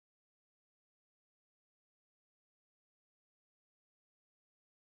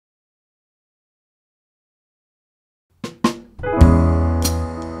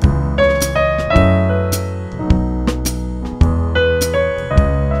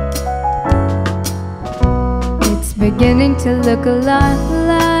beginning to look a lot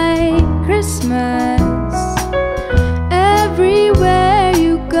like Christmas. Everywhere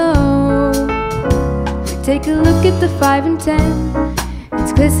you go, take a look at the 5 and 10.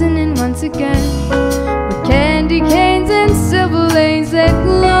 It's glistening once again, with candy canes and silver lanes that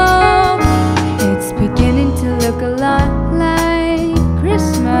glow. It's beginning to look a lot like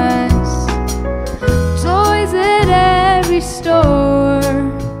Christmas. Toys at every store,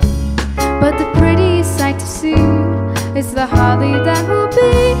 but the prettiest sight to see is the holly that will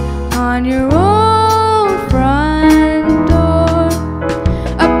be on your own front door.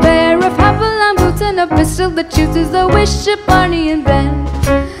 A pair of Heffalump boots and a pistol that shoots the wish of Barney and Ben.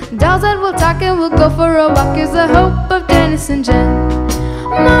 Dolls that will talk and will go for a walk is the hope of Dennis and Jen.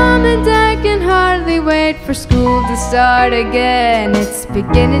 Mom and Dad can hardly wait for school to start again. It's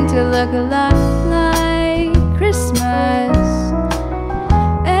beginning to look a lot like Christmas.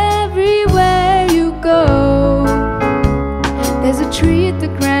 Everywhere you go, there's a tree at the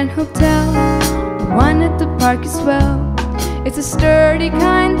Grand Hotel, one at the park as well. It's a sturdy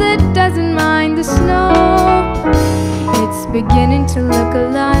kind that doesn't mind the snow. It's beginning to look a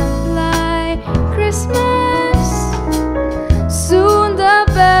lot like Christmas. Soon the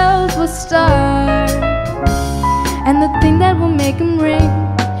bells will start, and the thing that will make them ring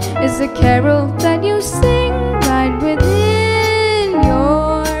is the carol that you sing right within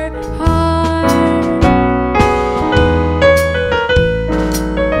your heart.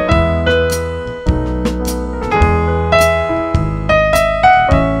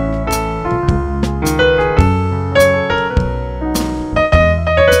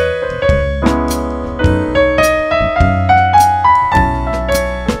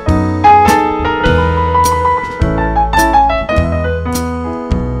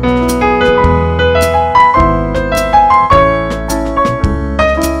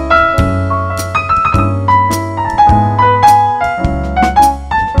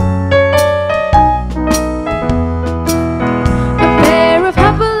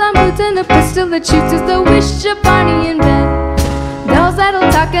 That shoots is the wish of Barney and Ben. Dolls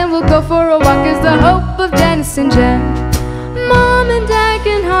that'll talk and will go for a walk is the hope of Dennis and Jen. Mom and Dad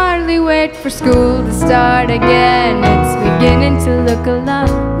can hardly wait for school to start again. It's beginning to look a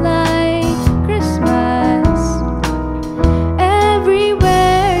lot like Christmas.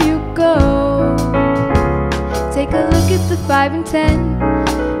 Everywhere you go, take a look at the 5 and 10.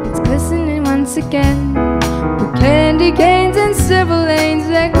 It's glistening once again, with candy canes and silver lanes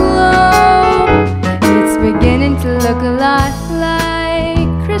that glow. It's beginning to look a lot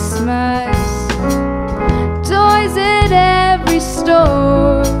like Christmas. Toys at every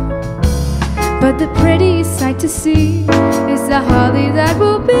store, but the prettiest sight to see is the holly that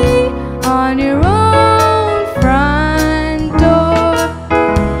will be on your own front door.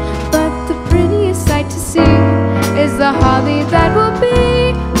 But the prettiest sight to see is the holly that will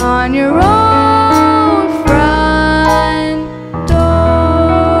be on your own